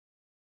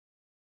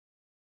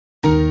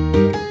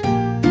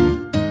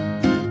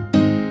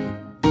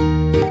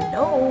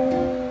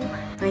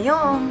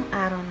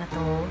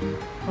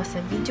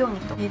video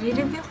ito.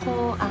 I-review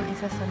ko ang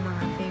isa sa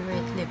mga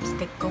favorite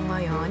lipstick ko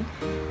ngayon,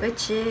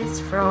 which is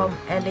from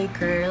LA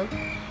Girl.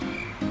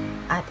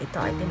 At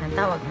ito ay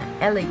tinatawag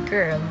na LA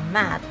Girl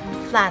Matte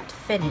Flat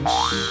Finish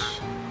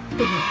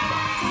Pigment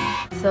Gloss.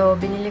 So,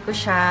 binili ko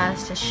siya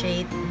sa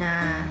shade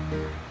na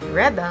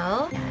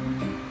Rebel. Yan.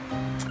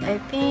 I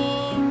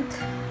think,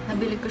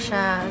 nabili ko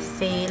siya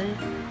sale,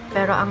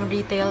 pero ang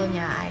retail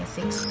niya ay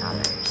 $6.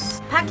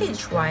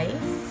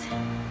 Package-wise,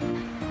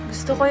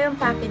 gusto ko yung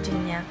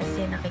packaging niya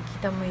kasi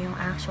nakikita mo yung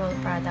actual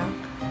product,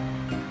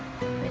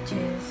 which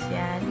is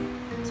yan.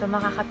 So,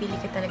 makakapili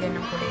ka talaga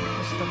ng kulay na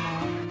gusto mo.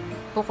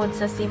 Bukod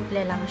sa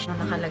simple lang siya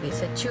nakalagay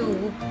sa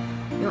tube,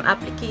 yung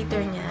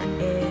applicator niya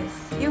is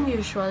yung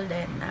usual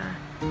din na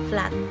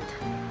flat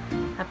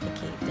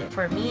applicator.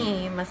 For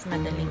me, mas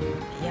madaling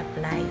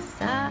i-apply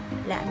sa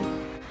labi.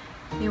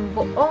 Yung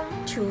buong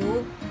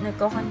tube,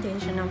 nagko-contain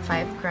siya ng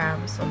 5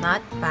 grams. So, not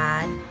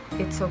bad.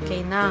 It's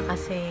okay na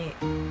kasi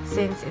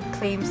since it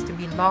claims to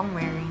be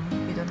long-wearing,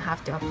 you don't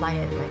have to apply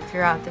it like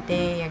throughout the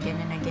day,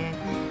 again and again.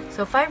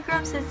 So, 5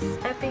 grams is,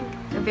 I think,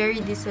 a very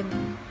decent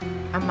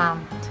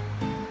amount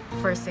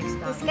for $6.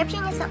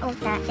 Description niya sa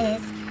Ulta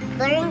is,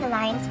 blurring the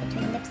lines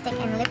between lipstick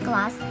and lip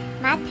gloss,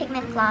 matte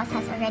pigment gloss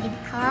has already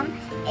become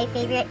a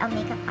favorite of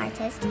makeup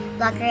artists,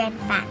 blogger, and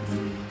fans.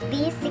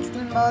 These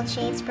 16 bold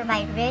shades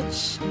provide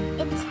rich,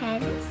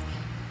 intense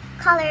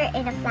color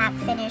in a flat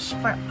finish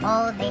for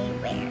all-day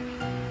wear.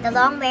 The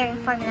long-wearing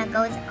formula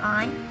goes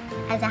on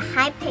as a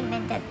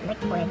high-pigmented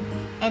liquid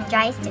and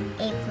dries to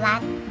a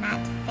flat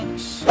matte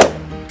finish,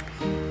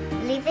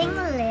 leaving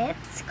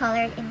lips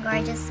colored in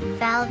gorgeous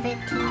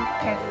velvety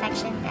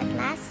perfection that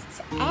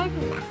lasts and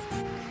lasts.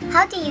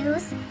 How to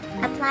use: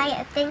 apply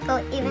a thin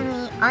coat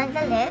evenly on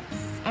the lips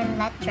and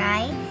let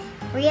dry.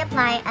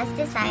 Reapply as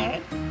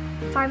desired.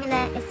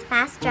 Formula is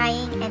fast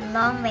drying and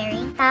long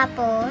wearing.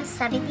 Tapos,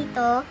 sabi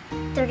dito,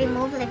 to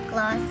remove lip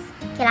gloss,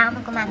 kailangan mo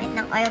gumamit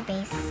ng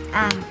oil-based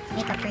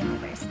makeup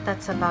removers.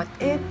 That's about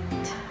it.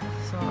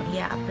 So,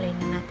 i-apply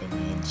na natin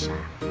ngayon siya.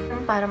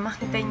 Para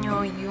makita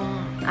nyo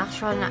yung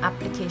actual na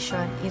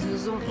application,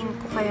 i-zoom in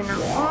ko kayo ng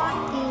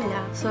konti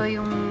lang. So,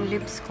 yung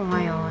lips ko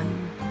ngayon,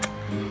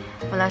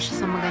 wala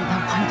siya sa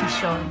magandang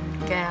kondisyon.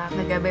 Kaya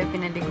kagabi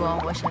pinaliguan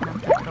ko siya ng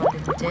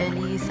petroleum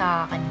jelly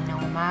sa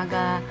kaninang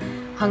umaga.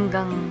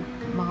 Hanggang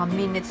mga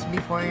minutes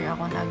before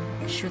ako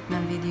nag-shoot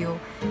ng video,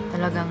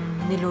 talagang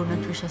nilunod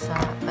ko siya sa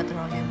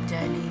petroleum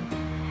jelly.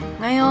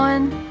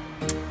 Ngayon,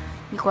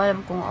 hindi ko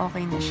alam kung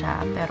okay na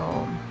siya,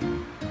 pero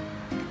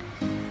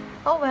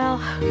oh well.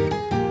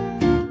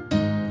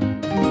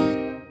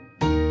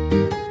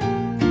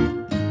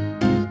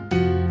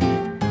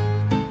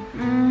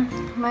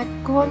 May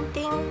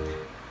konting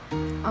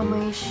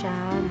amoy siya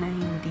na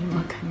hindi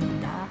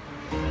maganda.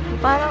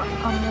 Parang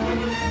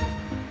amoy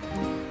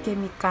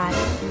chemical,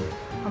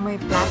 amoy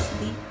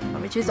plastic,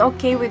 which is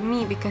okay with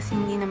me because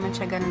hindi naman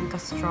siya ganun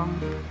ka-strong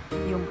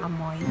yung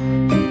amoy.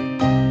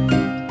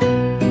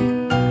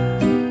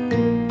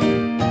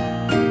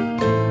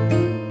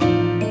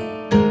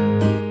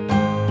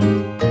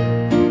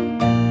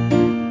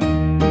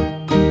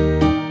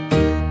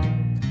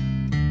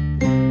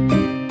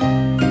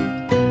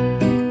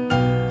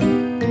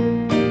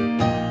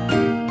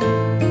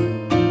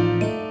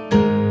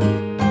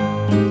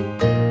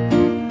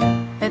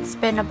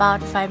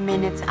 About 5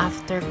 minutes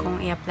after kong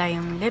i-apply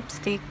yung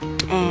lipstick,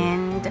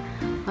 and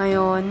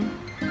ngayon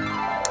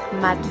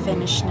matte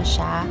finish na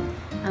siya.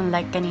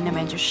 Unlike kanina,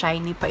 medyo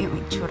shiny pa yung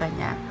itsura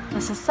niya.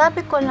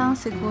 Masasabi ko lang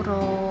siguro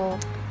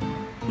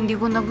hindi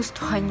ko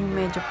nagustuhan yung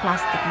medyo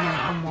plastic niyang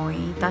amoy.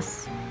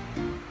 Tas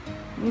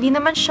hindi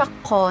naman siya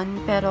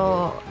con,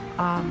 pero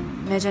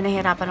medyo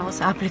nahirapan ako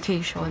sa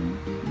application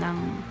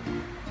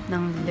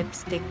ng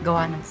lipstick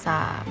gawa ng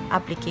sa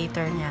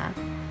applicator niya.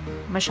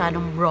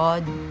 Masyadong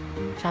broad,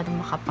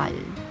 masyadong makapal,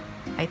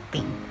 I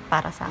think,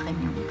 para sa akin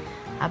yung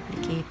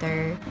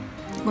applicator.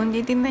 Kung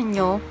titignan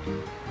nyo,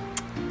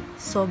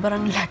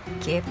 sobrang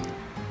lagkit.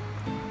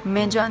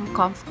 Medyo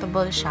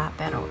uncomfortable siya,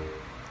 pero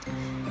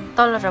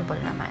tolerable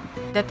naman.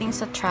 Dating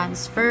sa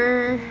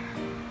transfer,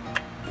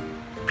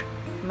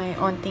 may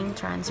onting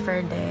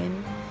transfer din.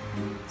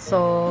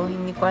 So,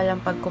 hindi ko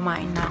alam pag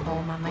kumain na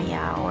ako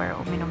mamaya or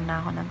uminom na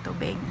ako ng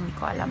tubig. Hindi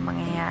ko alam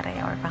mangyayari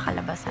or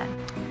kakalabasan.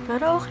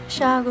 Pero okay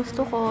siya.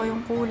 Gusto ko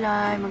yung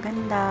kulay,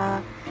 maganda.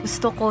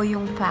 Gusto ko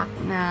yung fact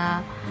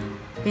na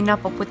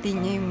pinapaputi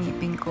niya yung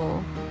ngipin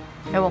ko.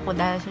 Ewan ko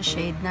dahil sa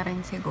shade na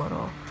rin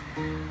siguro.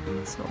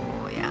 So,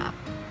 yeah.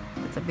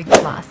 That's a big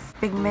plus.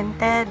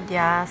 Pigmented,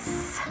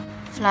 yes.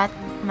 Flat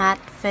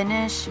matte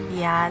finish,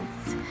 yes.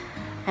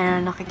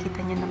 And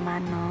nakikita niyo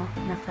naman, no?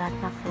 Na flat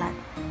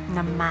na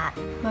matte.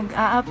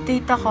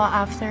 Mag-a-update ako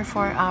after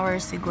 4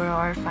 hours siguro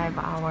or 5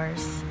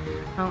 hours.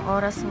 Ang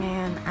oras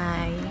ngayon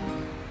ay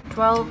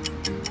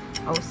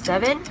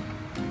 12:07.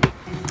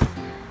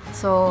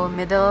 So,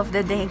 middle of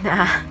the day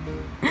na.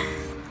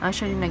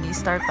 Actually,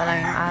 nag-start pa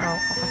lang yung araw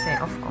ko kasi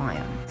off ko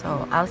ngayon.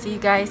 So, I'll see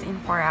you guys in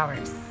 4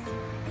 hours.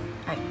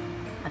 Ay,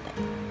 matay.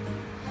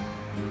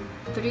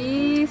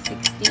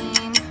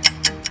 3:16.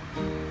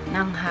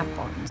 ng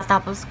hapon.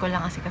 Tapos ko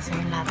lang kasi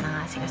yung lahat ng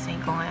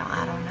asikasuhin ko ngayong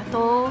araw na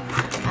to.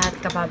 At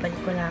kababalik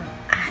ko lang.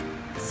 At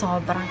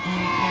sobrang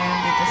init ngayon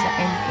dito sa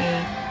LA.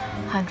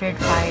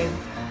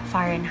 105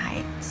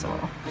 Fahrenheit. So,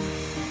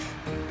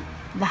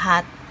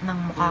 lahat ng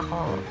mukha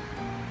ko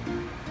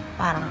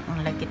parang ang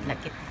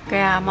lagit-lagit.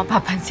 Kaya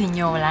mapapansin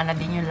nyo, wala na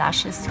din yung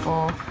lashes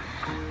ko.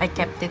 I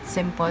kept it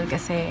simple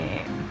kasi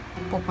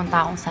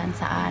pupunta akong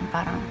saan.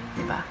 Parang,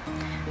 diba?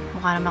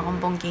 Mukha naman akong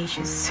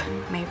bonggacious.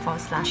 May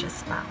false lashes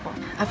pa ako.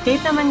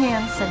 Update naman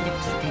ngayon sa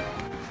lipstick.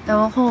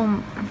 Ewan ko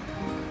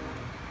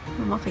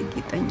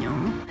makikita nyo.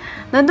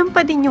 Nandun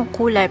pa din yung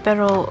kulay,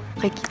 pero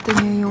makikita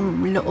nyo yung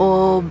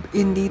loob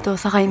in dito.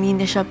 Saka hindi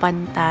na siya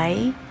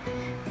pantay.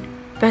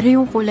 Pero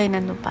yung kulay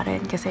nandun pa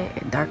rin kasi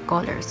dark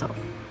color. So,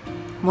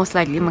 most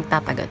likely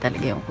magtatagal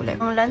talaga yung kulay.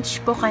 Ang lunch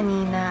ko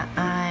kanina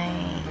ay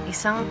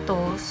isang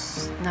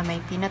toast na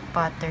may peanut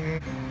butter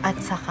at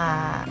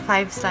saka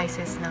 5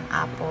 slices ng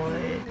apple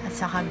at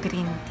saka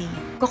green tea.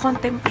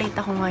 Ko-contemplate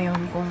ako ngayon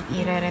kung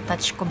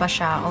i-retouch ko ba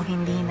siya o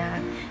hindi na,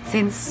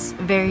 since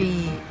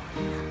very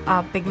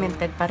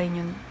pigmented pa rin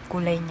yung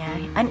kulay niya.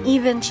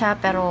 Uneven siya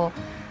pero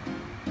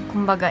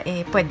kumbaga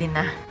pwede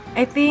na.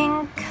 I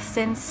think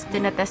since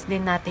tinatest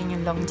din natin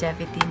yung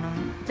longevity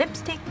ng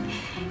lipstick,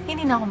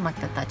 hindi na ako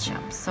magta-touch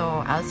up.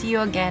 So, I'll see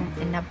you again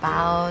in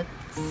about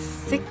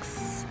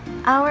 6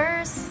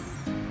 hours?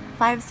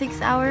 5-6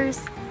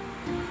 hours?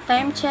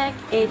 Time check,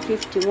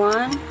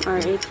 8:51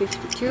 or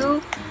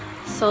 8:52.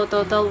 So,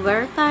 total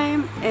wear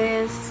time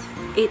is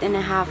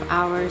 8.5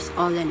 hours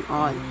all in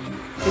all.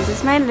 This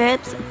is my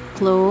lips.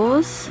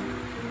 Close.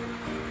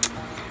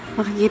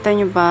 Makikita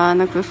nyo ba?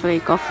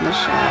 Nagpa-flake off na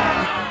siya.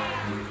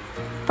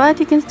 But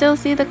you can still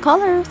see the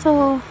color.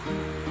 So,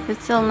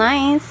 it's still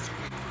nice.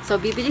 So,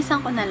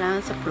 bibilisan ko na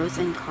lang sa pros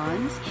and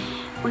cons.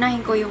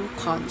 Unahin ko yung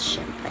cons,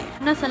 syempre.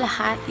 Una sa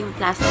lahat, yung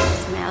plastic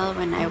smell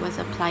when I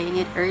was applying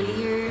it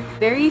earlier.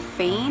 Very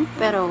faint,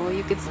 pero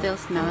you could still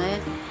smell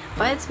it.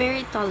 But it's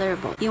very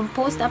tolerable. Yung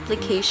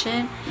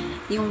post-application,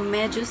 yung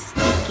medyo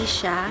sticky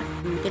siya.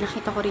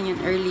 Pinakita ko rin yun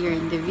earlier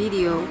in the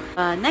video.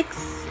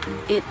 Next,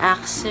 it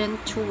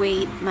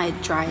accentuate my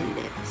dry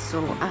lips.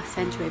 So,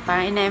 accentuate.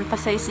 Parang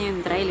ina-emphasize niya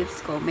yung dry lips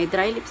ko. May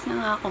dry lips na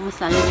nga ako.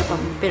 Mas lalo niya pa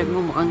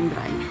pinagmumukhang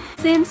dry.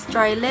 Since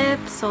dry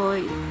lips, so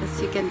as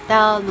you can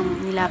tell,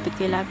 nung nilapit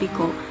ko yung labi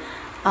ko,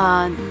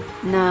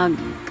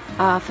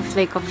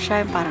 nag-flake off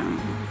siya.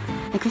 Parang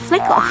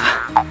nag-flake off.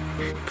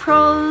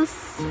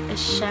 Pros,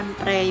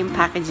 syempre, yung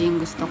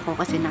packaging gusto ko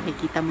kasi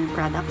nakikita mo yung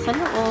product sa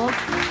loob,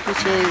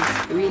 which is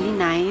really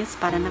nice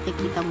para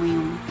nakikita mo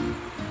yung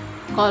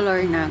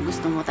color na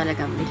gusto mo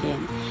talagang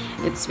bilhin.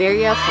 It's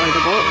very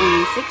affordable,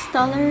 only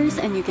 $6,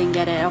 and you can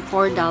get it at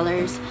 $4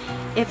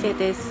 if it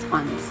is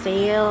on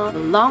sale.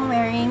 Long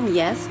wearing,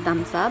 yes,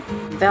 thumbs up.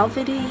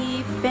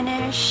 Velvety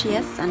finish,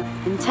 yes. And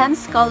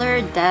intense color,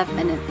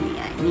 definitely.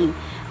 I mean,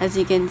 as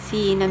you can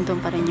see, nandun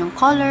pa rin yung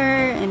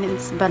color, and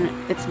it's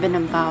been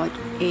about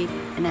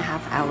 8.5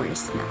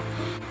 hours now.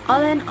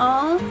 All in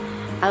all,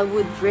 I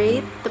would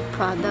rate the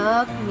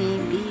product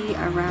maybe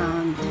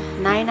around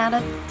 9 out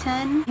of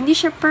 10. Hindi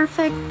siya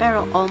perfect,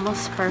 pero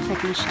almost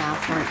perfect na siya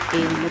for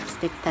a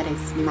lipstick that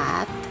is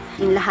matte.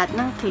 In lahat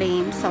ng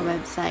claims sa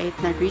website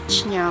na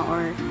reach niya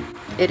or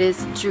it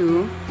is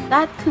true.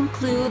 That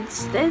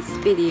concludes this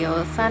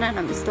video. Sana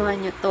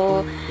nagustuhan nyo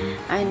to.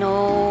 I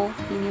know,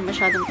 hindi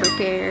masyadong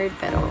prepared,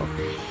 pero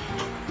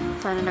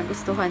sana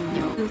nagustuhan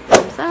nyo. Do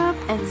thumbs up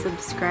and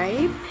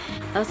subscribe.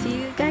 I'll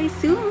see you guys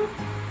soon.